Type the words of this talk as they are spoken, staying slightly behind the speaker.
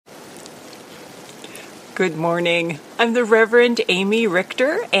Good morning. I'm the Reverend Amy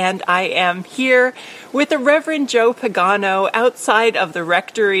Richter, and I am here with the Reverend Joe Pagano outside of the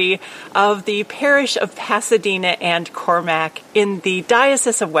rectory of the parish of Pasadena and Cormac in the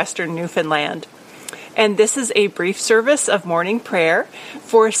Diocese of Western Newfoundland. And this is a brief service of morning prayer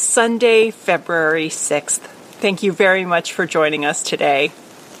for Sunday, February 6th. Thank you very much for joining us today.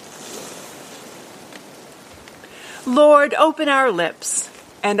 Lord, open our lips,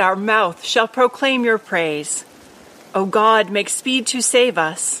 and our mouth shall proclaim your praise. O God, make speed to save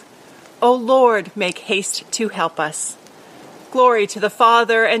us. O Lord, make haste to help us. Glory to the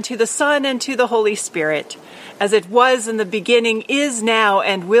Father, and to the Son, and to the Holy Spirit, as it was in the beginning, is now,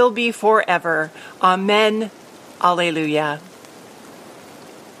 and will be forever. Amen. Alleluia.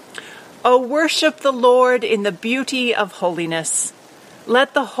 O worship the Lord in the beauty of holiness.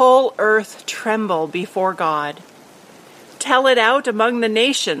 Let the whole earth tremble before God. Tell it out among the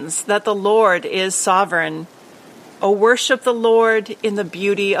nations that the Lord is sovereign. O worship the Lord in the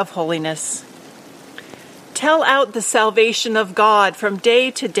beauty of holiness. Tell out the salvation of God from day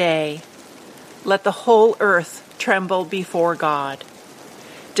to day. Let the whole earth tremble before God.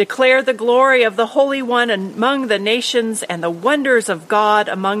 Declare the glory of the Holy One among the nations and the wonders of God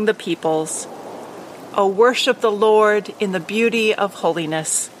among the peoples. O worship the Lord in the beauty of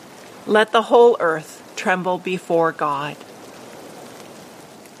holiness. Let the whole earth tremble before God.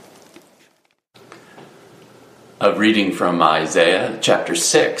 A reading from Isaiah chapter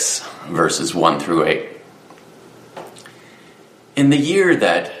 6, verses 1 through 8. In the year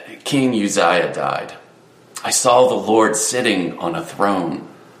that King Uzziah died, I saw the Lord sitting on a throne,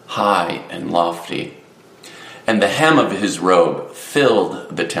 high and lofty, and the hem of his robe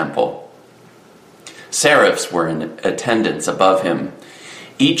filled the temple. Seraphs were in attendance above him.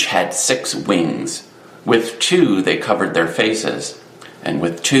 Each had 6 wings. With 2 they covered their faces, and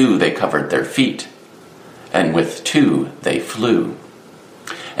with 2 they covered their feet, and with 2 they flew.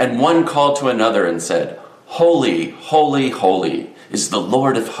 And one called to another and said, Holy, holy, holy is the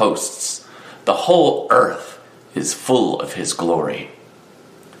Lord of hosts. The whole earth is full of his glory.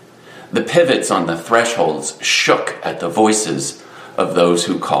 The pivots on the thresholds shook at the voices of those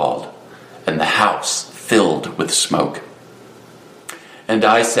who called, and the house filled with smoke. And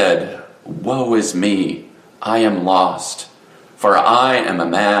I said, Woe is me, I am lost, for I am a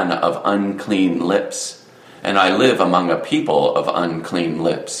man of unclean lips, and I live among a people of unclean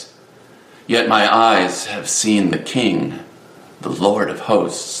lips. Yet my eyes have seen the King, the Lord of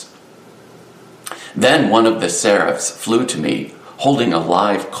hosts. Then one of the seraphs flew to me, holding a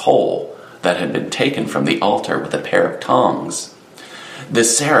live coal that had been taken from the altar with a pair of tongs. The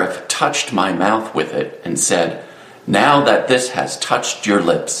seraph touched my mouth with it and said, Now that this has touched your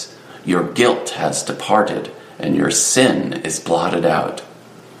lips, your guilt has departed, and your sin is blotted out.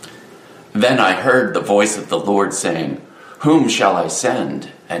 Then I heard the voice of the Lord saying, Whom shall I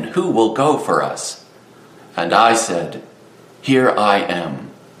send, and who will go for us? And I said, Here I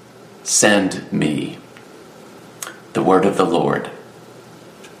am. Send me. The word of the Lord.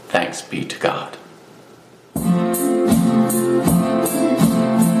 Thanks be to God.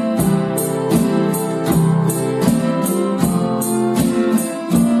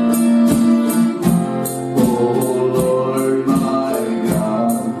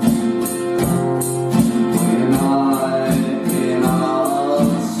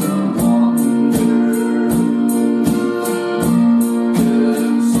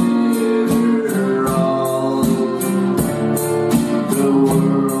 The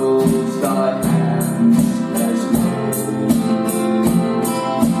world's thy hand.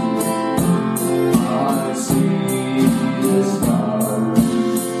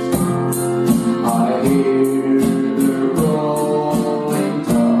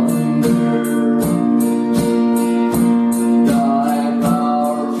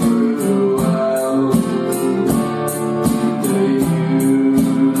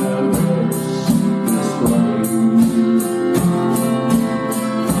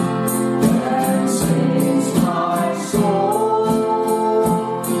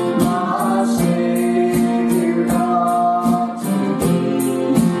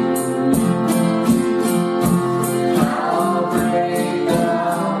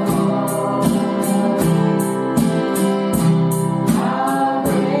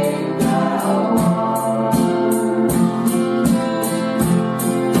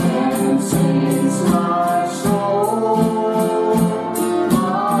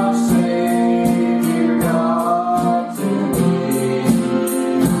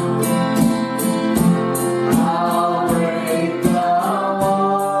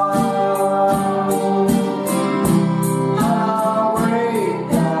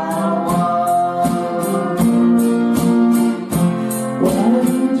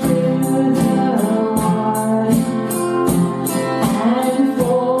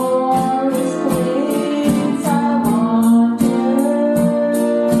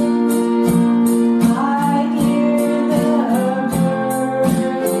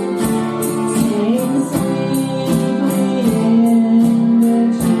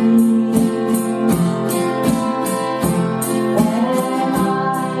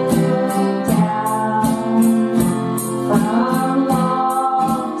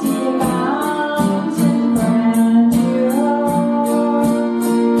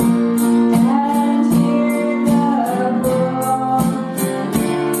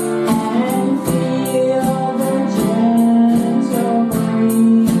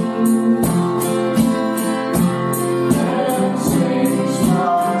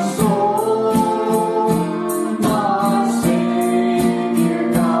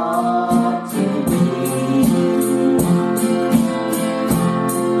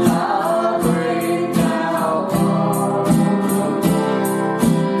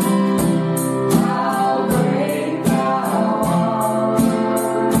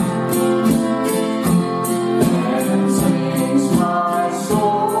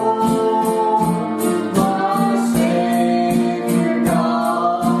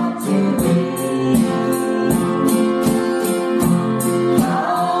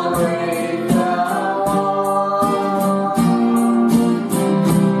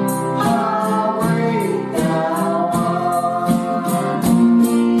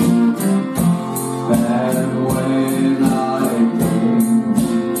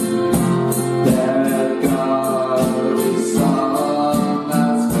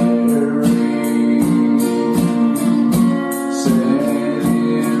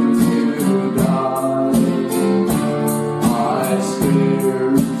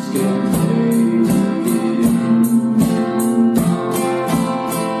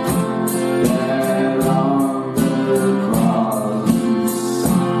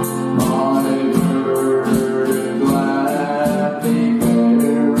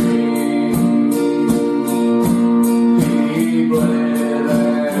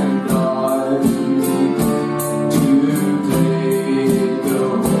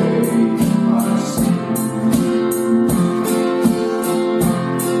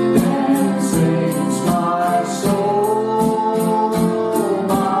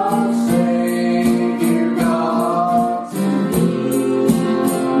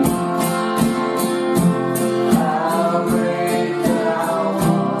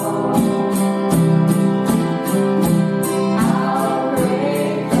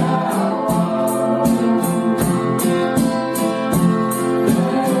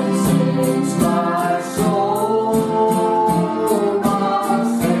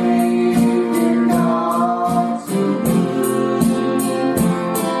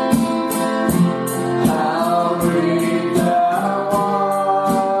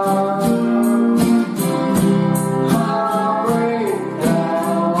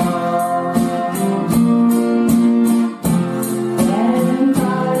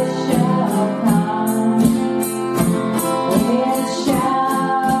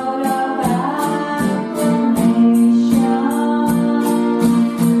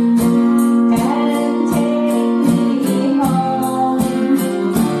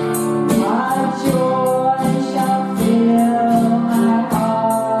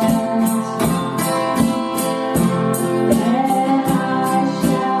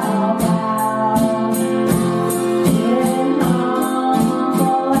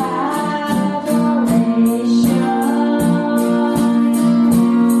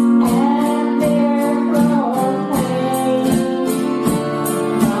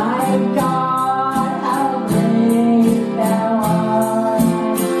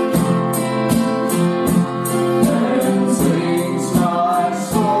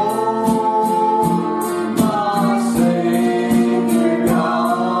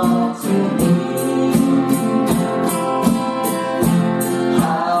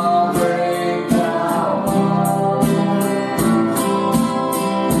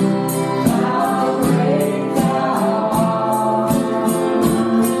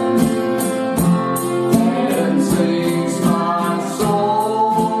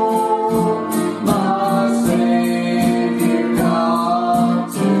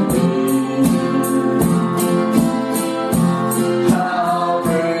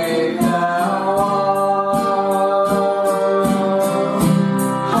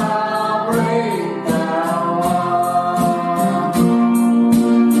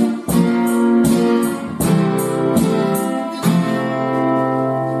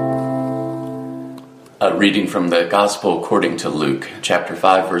 A reading from the Gospel according to Luke, chapter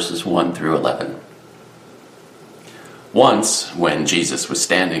 5, verses 1 through 11. Once, when Jesus was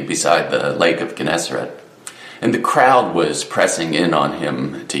standing beside the lake of Gennesaret, and the crowd was pressing in on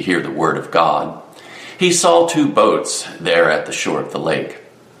him to hear the word of God, he saw two boats there at the shore of the lake.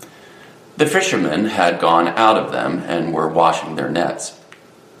 The fishermen had gone out of them and were washing their nets.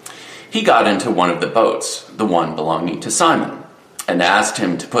 He got into one of the boats, the one belonging to Simon, and asked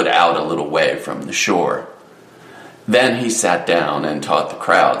him to put out a little way from the shore. Then he sat down and taught the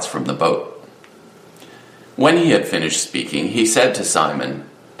crowds from the boat. When he had finished speaking, he said to Simon,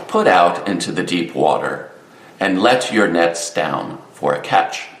 "Put out into the deep water, and let your nets down for a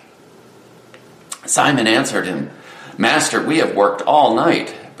catch." Simon answered him, "Master, we have worked all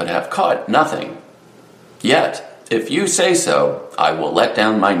night, but have caught nothing. Yet, if you say so, I will let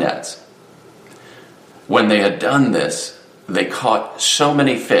down my nets." When they had done this, they caught so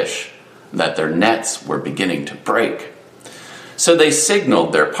many fish that their nets were beginning to break. So they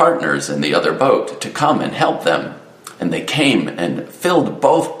signaled their partners in the other boat to come and help them, and they came and filled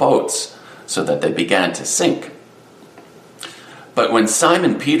both boats so that they began to sink. But when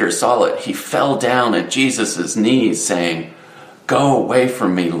Simon Peter saw it, he fell down at Jesus' knees, saying, "Go away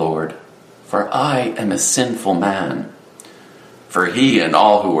from me, Lord, for I am a sinful man." For he and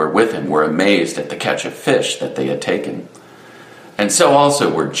all who were with him were amazed at the catch of fish that they had taken. And so also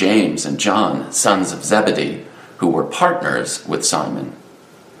were James and John, sons of Zebedee, who were partners with Simon.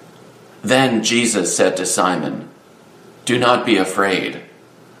 Then Jesus said to Simon, "Do not be afraid.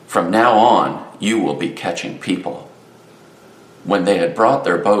 From now on, you will be catching people." When they had brought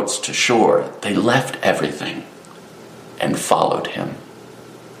their boats to shore, they left everything and followed him.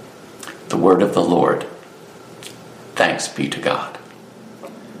 The word of the Lord. Thanks be to God.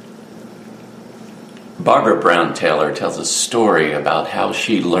 Barbara Brown Taylor tells a story about how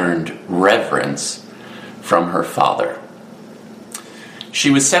she learned reverence from her father.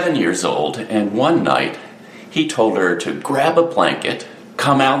 She was 7 years old, and one night he told her to grab a blanket,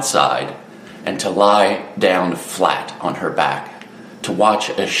 come outside, and to lie down flat on her back to watch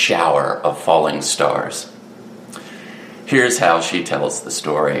a shower of falling stars. Here's how she tells the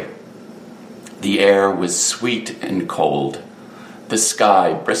story. The air was sweet and cold. The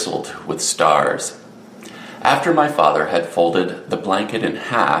sky bristled with stars. After my father had folded the blanket in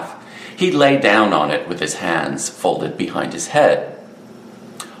half, he lay down on it with his hands folded behind his head.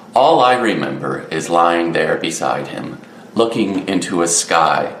 All I remember is lying there beside him, looking into a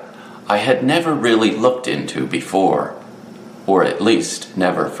sky I had never really looked into before, or at least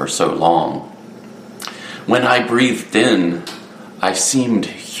never for so long. When I breathed in, I seemed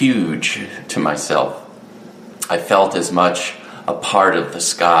huge to myself. I felt as much a part of the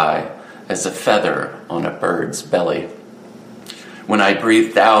sky as a feather on a bird's belly. When I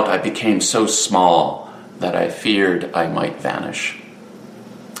breathed out, I became so small that I feared I might vanish.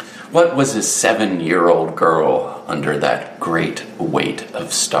 What was a 7-year-old girl under that great weight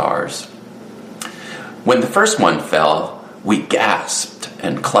of stars? When the first one fell, we gasped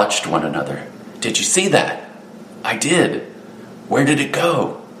and clutched one another. "Did you see that?" "I did." "Where did it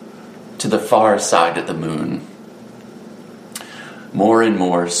go?" "To the far side of the moon." More and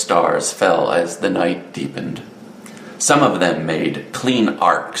more stars fell as the night deepened. Some of them made clean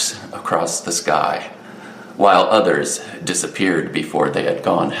arcs across the sky, while others disappeared before they had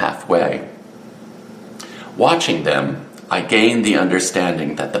gone halfway. Watching them, I gained the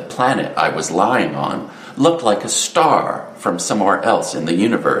understanding that the planet I was lying on looked like a star from somewhere else in the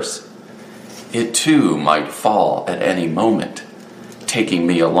universe. It too might fall at any moment, taking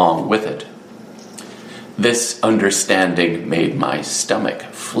me along with it. This understanding made my stomach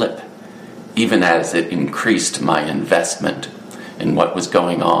flip, even as it increased my investment in what was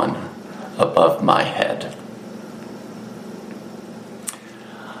going on above my head.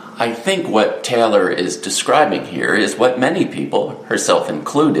 I think what Taylor is describing here is what many people, herself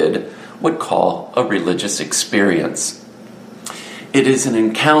included, would call a religious experience. It is an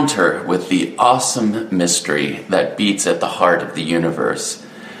encounter with the awesome mystery that beats at the heart of the universe,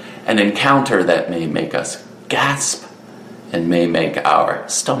 an encounter that may make us gasp and may make our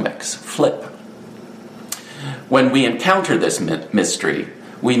stomachs flip. When we encounter this mystery,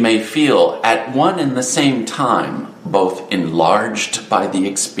 we may feel at one and the same time both enlarged by the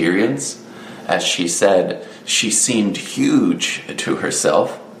experience, as she said, she seemed huge to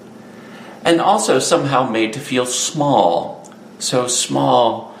herself, and also somehow made to feel small, so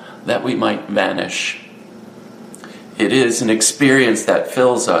small that we might vanish. It is an experience that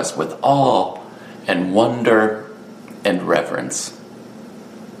fills us with awe and wonder and reverence.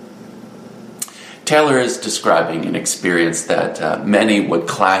 Taylor is describing an experience that many would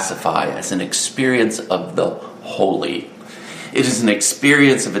classify as an experience of the holy. It is an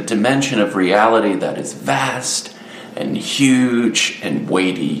experience of a dimension of reality that is vast and huge and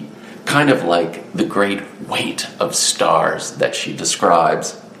weighty, kind of like the great weight of stars that she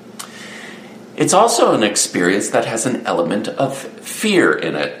describes. It's also an experience that has an element of fear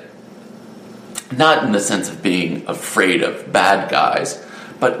in it. Not in the sense of being afraid of bad guys,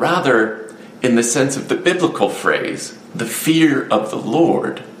 but rather in the sense of the biblical phrase, the fear of the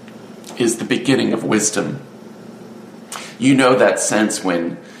Lord is the beginning of wisdom. You know that sense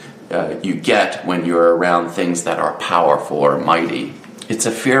when you get when you're around things that are powerful or mighty. It's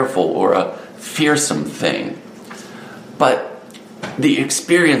a fearful or a fearsome thing. But the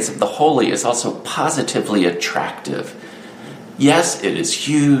experience of the holy is also positively attractive. Yes, it is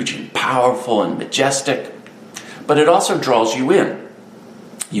huge and powerful and majestic, but it also draws you in.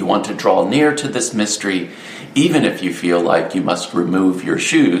 You want to draw near to this mystery, even if you feel like you must remove your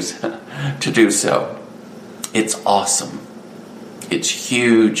shoes to do so. It's awesome. It's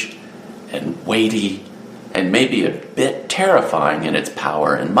huge and weighty and maybe a bit terrifying in its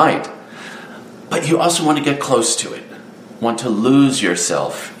power and might. But you also want to get close to it, want to lose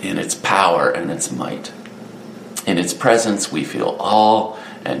yourself in its power and its might. In its presence, we feel awe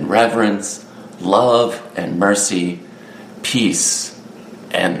and reverence, love and mercy, peace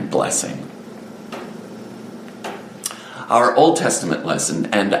and blessing. Our Old Testament lesson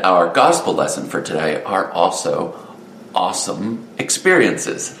and our gospel lesson for today are also awesome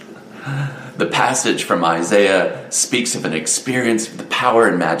experiences. The passage from Isaiah speaks of an experience of the power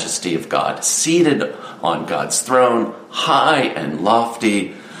and majesty of God, seated on God's throne, high and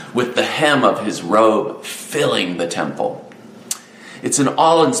lofty, with the hem of his robe filling the temple. It's an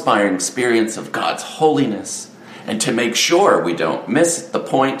awe-inspiring experience of God's holiness, and to make sure we don't miss the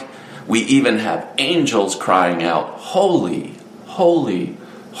point, we even have angels crying out, "Holy, holy,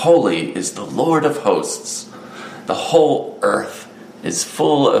 holy is the Lord of hosts. The whole earth is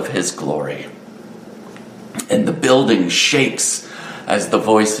full of his glory." And the building shakes as the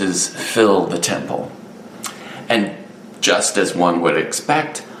voices fill the temple. And just as one would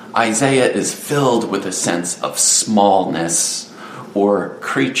expect, Isaiah is filled with a sense of smallness or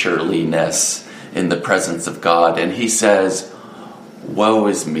creatureliness in the presence of God. And he says, "Woe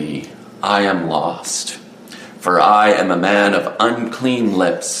is me, I am lost, for I am a man of unclean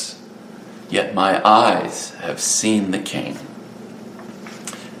lips, yet my eyes have seen the King."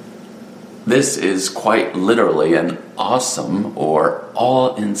 This is quite literally an awesome or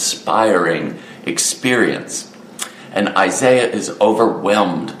awe-inspiring experience. And Isaiah is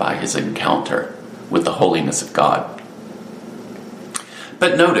overwhelmed by his encounter with the holiness of God.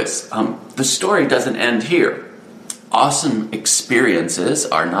 But notice, the story doesn't end here. Awesome experiences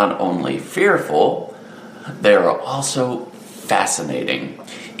are not only fearful, they are also fascinating.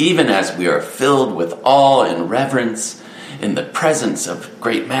 Even as we are filled with awe and reverence in the presence of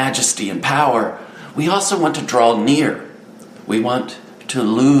great majesty and power, we also want to draw near. We want to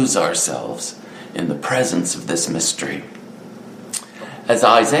lose ourselves in the presence of this mystery. As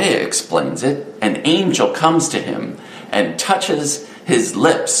Isaiah explains it, an angel comes to him and touches his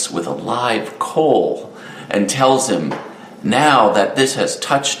lips with a live coal and tells him, "Now that this has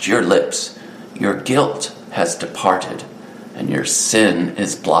touched your lips, your guilt has departed and your sin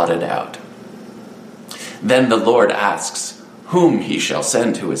is blotted out." Then the Lord asks whom he shall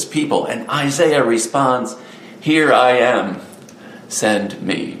send to his people, and Isaiah responds, "Here I am, send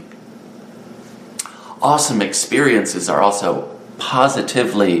me." Awesome experiences are also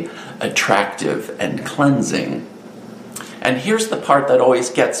positively attractive and cleansing. And here's the part that always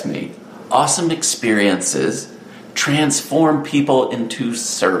gets me. Awesome experiences transform people into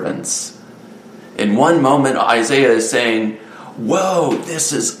servants. In one moment, Isaiah is saying, "Whoa,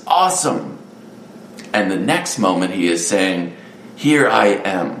 this is awesome." And the next moment he is saying, "Here I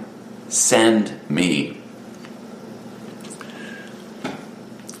am, send me."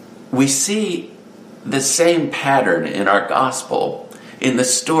 We see the same pattern in our gospel in the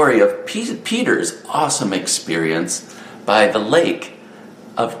story of Peter's awesome experience by the lake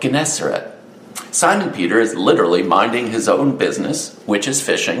of Gennesaret. Simon Peter is literally minding his own business, which is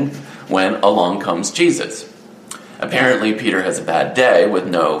fishing, when along comes Jesus. Apparently, Peter has a bad day with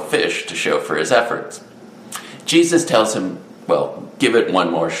no fish to show for his efforts. Jesus tells him, well, give it one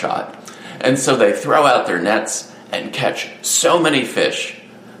more shot. And so they throw out their nets and catch so many fish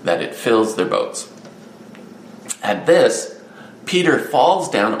that it fills their boats. At this, Peter falls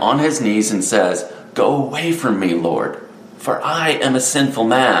down on his knees and says, "Go away from me, Lord, for I am a sinful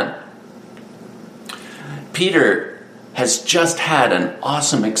man." Peter has just had an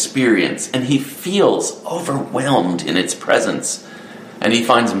awesome experience, and he feels overwhelmed in its presence, and he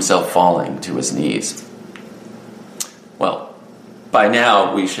finds himself falling to his knees. Well, by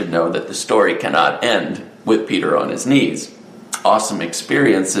now we should know that the story cannot end with Peter on his knees. Awesome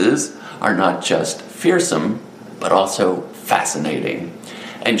experiences are not just fearsome, but also fascinating.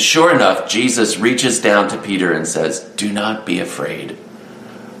 And sure enough, Jesus reaches down to Peter and says, "Do not be afraid,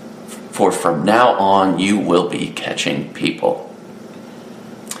 for from now on you will be catching people."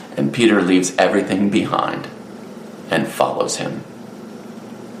 And Peter leaves everything behind and follows him.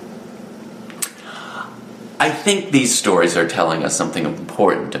 I think these stories are telling us something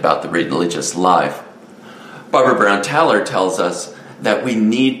important about the religious life. Barbara Brown Taylor tells us that we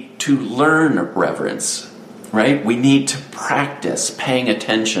need to learn reverence, right? We need to practice paying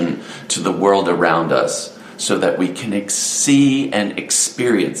attention to the world around us so that we can see and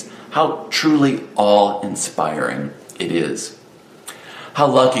experience how truly awe-inspiring it is. How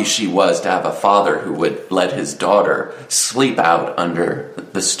lucky she was to have a father who would let his daughter sleep out under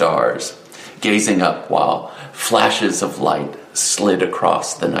the stars, gazing up while flashes of light slid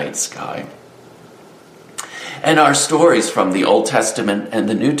across the night sky. And our stories from the Old Testament and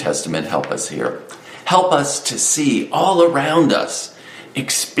the New Testament help us here. Help us to see all around us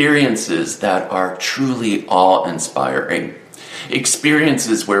experiences that are truly awe-inspiring.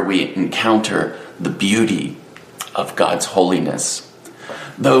 Experiences where we encounter the beauty of God's holiness.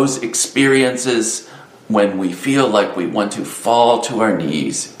 Those experiences when we feel like we want to fall to our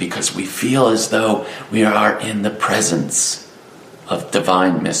knees because we feel as though we are in the presence of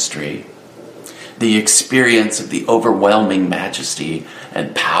divine mystery. The experience of the overwhelming majesty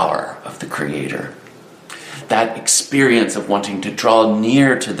and power of the Creator. That experience of wanting to draw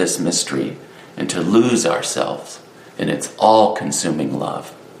near to this mystery and to lose ourselves in its all-consuming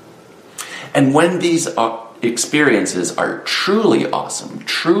love. And when these experiences are truly awesome,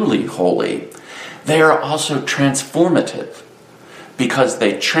 truly holy, they are also transformative because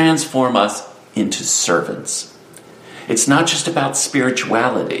they transform us into servants. It's not just about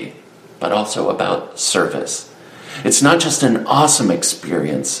spirituality, but also about service. It's not just an awesome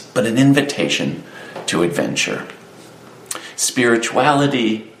experience, but an invitation to adventure.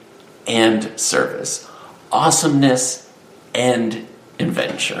 Spirituality and service. Awesomeness and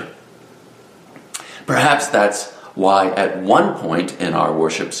adventure. Perhaps that's why at one point in our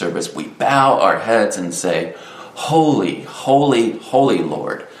worship service we bow our heads and say, "Holy, holy, holy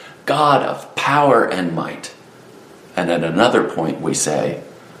Lord, God of power and might." And at another point we say,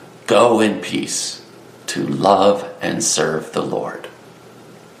 "Go in peace to love and serve the Lord."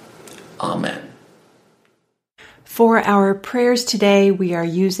 Amen. For our prayers today, we are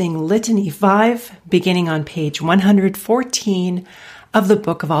using Litany 5, beginning on page 114 of the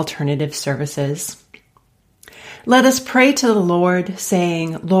Book of Alternative Services. Let us pray to the Lord,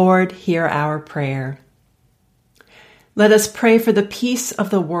 saying, "Lord, hear our prayer." Let us pray for the peace of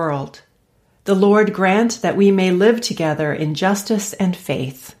the world. The Lord grant that we may live together in justice and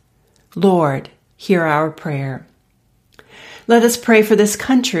faith. Lord, hear our prayer. Let us pray for this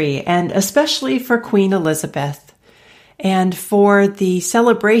country, and especially for Queen Elizabeth, and for the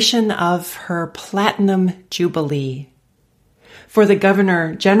celebration of her Platinum Jubilee. For the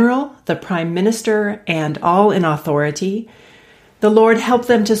Governor General, the Prime Minister, and all in authority, the Lord help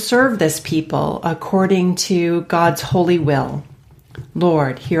them to serve this people according to God's holy will.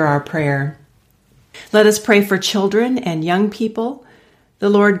 Lord, hear our prayer. Let us pray for children and young people. The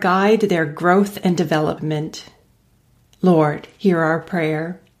Lord guide their growth and development. Lord, hear our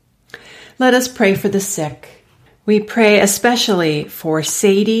prayer. Let us pray for the sick. We pray especially for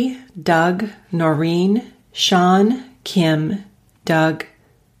Sadie, Doug, Noreen, Sean, Kim, Doug,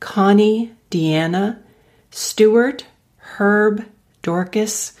 Connie, Deanna, Stuart, Herb,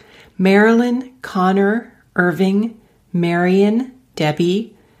 Dorcas, Marilyn, Connor, Irving, Marion,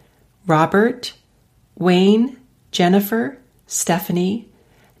 Debbie, Robert, Wayne, Jennifer, Stephanie,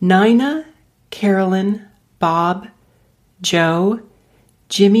 Nina, Carolyn, Bob, Joe,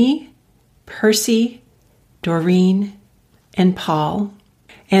 Jimmy, Percy, Doreen, and Paul.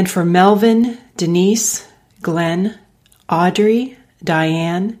 And for Melvin, Denise, Glenn, Audrey,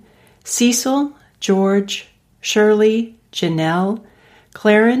 Diane, Cecil, George, Shirley, Janelle,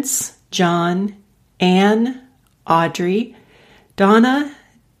 Clarence, John, Anne, Audrey, Donna,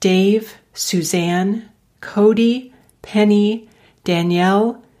 Dave, Suzanne, Cody, Penny,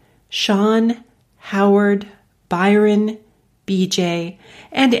 Danielle, Sean, Howard, Byron, BJ,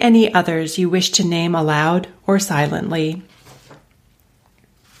 and any others you wish to name aloud or silently.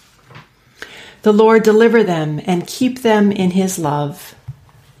 The Lord deliver them and keep them in his love.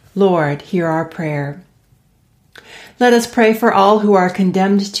 Lord, hear our prayer. Let us pray for all who are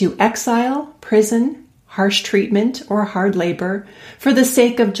condemned to exile, prison, harsh treatment, or hard labor for the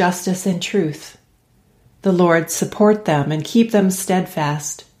sake of justice and truth. The Lord support them and keep them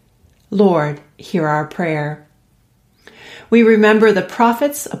steadfast. Lord, hear our prayer. We remember the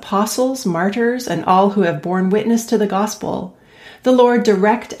prophets, apostles, martyrs, and all who have borne witness to the gospel. The Lord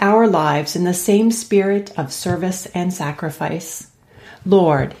direct our lives in the same spirit of service and sacrifice.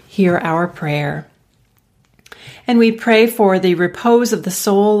 Lord, hear our prayer. And we pray for the repose of the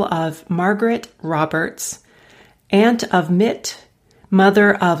soul of Margaret Roberts, aunt of Mitt,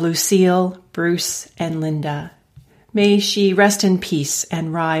 mother of Lucille, Bruce, and Linda. May she rest in peace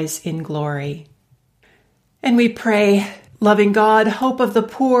and rise in glory. And we pray, loving God, hope of the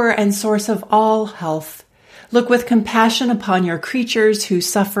poor and source of all health, look with compassion upon your creatures who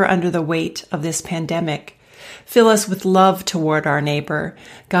suffer under the weight of this pandemic. Fill us with love toward our neighbor.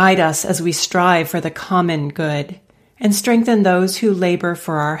 Guide us as we strive for the common good, and strengthen those who labor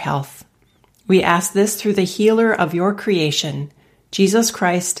for our health. We ask this through the healer of your creation, Jesus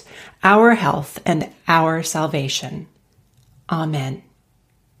Christ, our health and our salvation. Amen.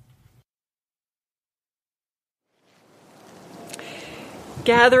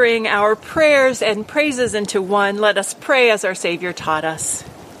 Gathering our prayers and praises into one, let us pray as our Savior taught us.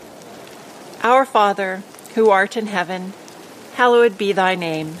 Our Father, who art in heaven, hallowed be thy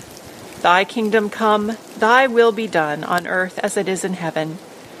name. Thy kingdom come, thy will be done on earth as it is in heaven.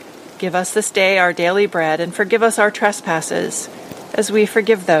 Give us this day our daily bread, and forgive us our trespasses, as we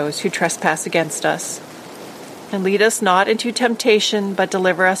forgive those who trespass against us. And lead us not into temptation, but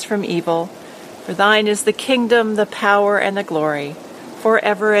deliver us from evil. For thine is the kingdom, the power, and the glory,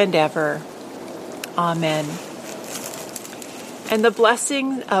 forever and ever. Amen. And the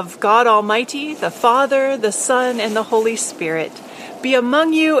blessing of God Almighty, the Father, the Son, and the Holy Spirit be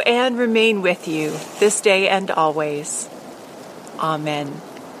among you and remain with you this day and always. Amen.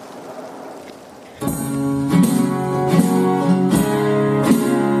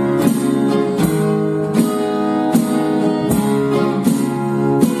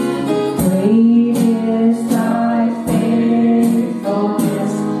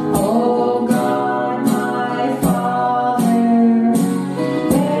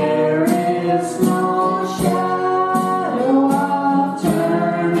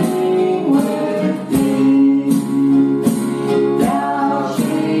 Thou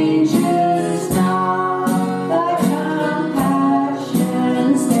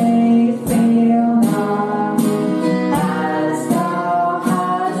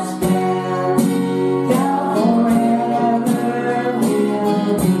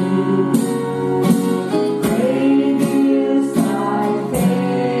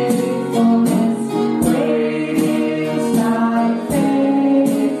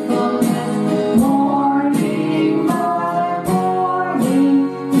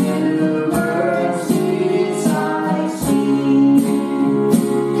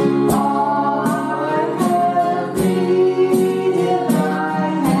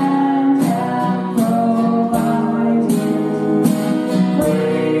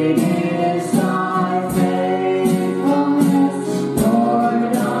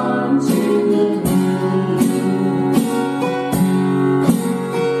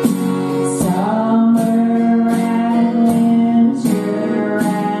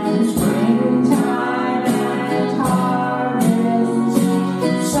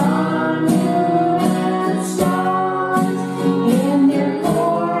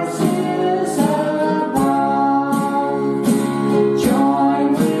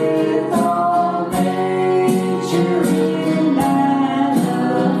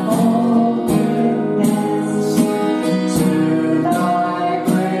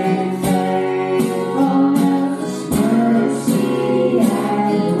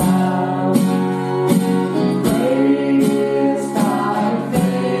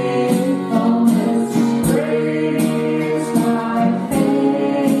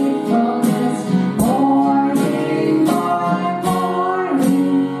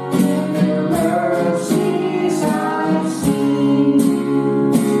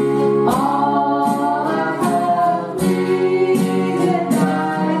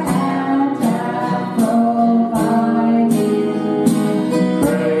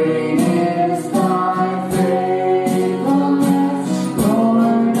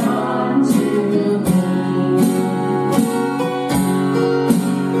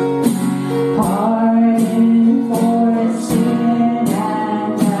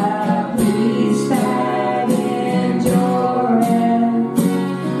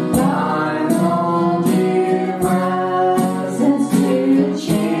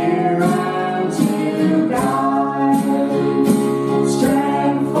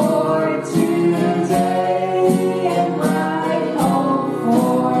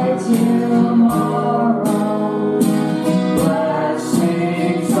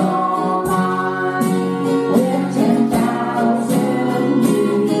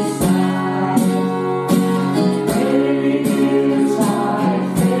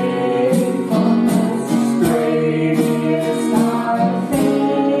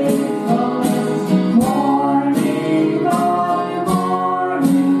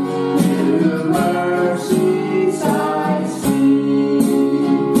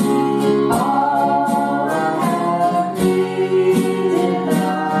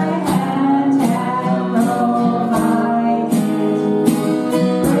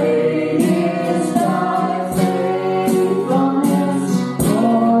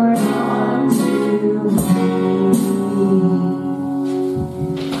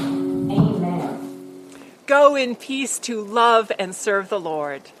in peace to love and serve the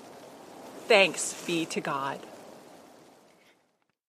Lord. Thanks be to God.